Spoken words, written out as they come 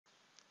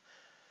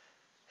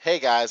Hey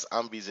guys,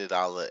 I'm BJ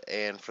Dalla,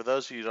 and for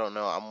those of you who don't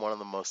know, I'm one of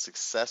the most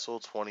successful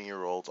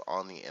 20-year-olds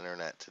on the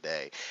internet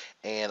today.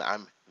 And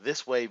I'm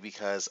this way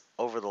because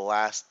over the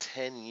last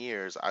 10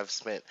 years, I've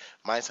spent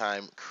my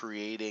time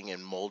creating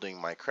and molding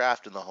my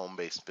craft in the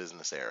home-based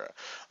business era.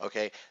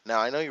 Okay, now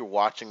I know you're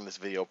watching this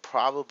video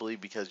probably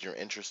because you're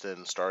interested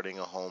in starting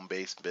a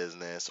home-based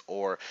business,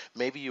 or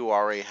maybe you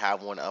already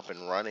have one up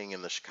and running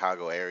in the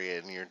Chicago area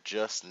and you're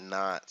just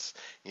not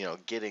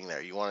getting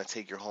there. You want to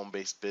take your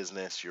home-based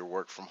business, your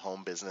work from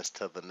home business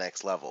to the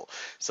next level.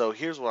 So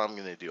here's what I'm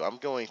going to do. I'm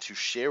going to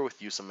share with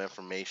you some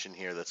information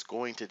here that's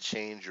going to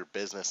change your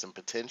business and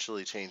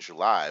potentially change your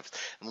lives.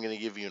 I'm going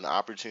to give you an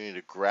opportunity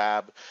to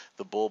grab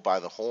the bull by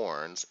the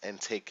horns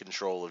and take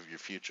control of your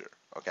future.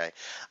 Okay,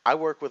 I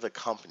work with a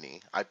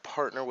company, I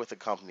partner with a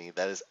company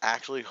that is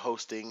actually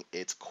hosting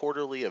its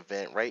quarterly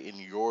event right in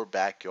your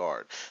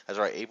backyard. That's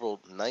right,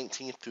 April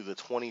 19th through the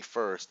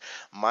 21st.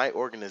 My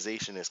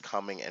organization is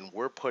coming and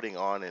we're putting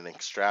on an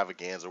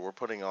extravaganza. We're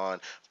putting on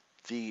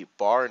the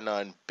bar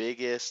none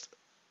biggest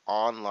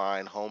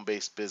online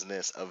home-based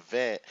business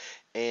event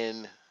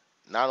in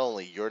not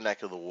only your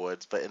neck of the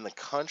woods, but in the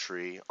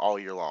country all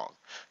year long.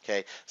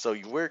 Okay, so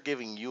we're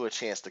giving you a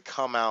chance to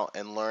come out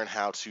and learn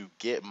how to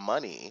get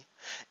money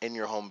in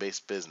your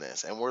home-based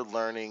business. And we're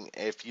learning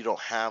if you don't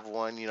have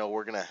one,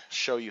 we're going to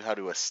show you how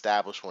to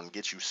establish one,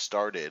 get you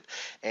started.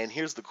 And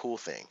here's the cool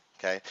thing.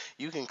 Okay,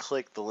 you can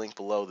click the link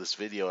below this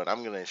video and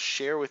I'm going to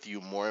share with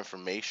you more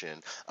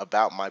information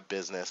about my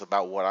business,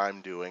 about what I'm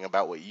doing,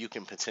 about what you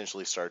can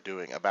potentially start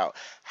doing, about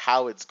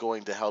how it's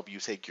going to help you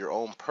take your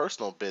own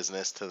personal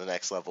business to the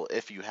next level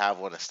if you have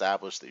one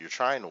established that you're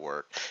trying to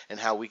work, and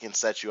how we can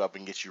set you up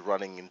and get you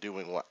running and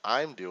doing what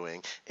I'm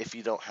doing if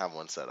you don't have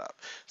one set up.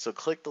 So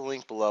click the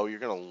link below. You're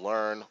going to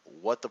learn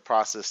what the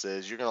process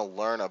is. You're going to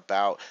learn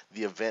about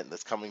the event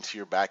that's coming to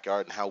your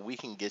backyard and how we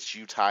can get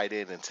you tied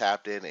in and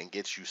tapped in and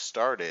get you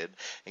started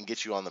and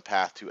get you on the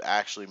path to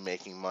actually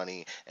making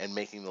money and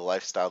making the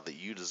lifestyle that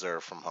you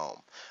deserve from home.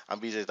 I'm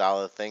BJ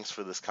Dalla. Thanks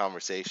for this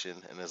conversation,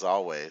 and as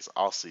always,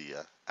 I'll see you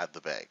at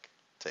the bank.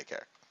 Take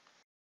care.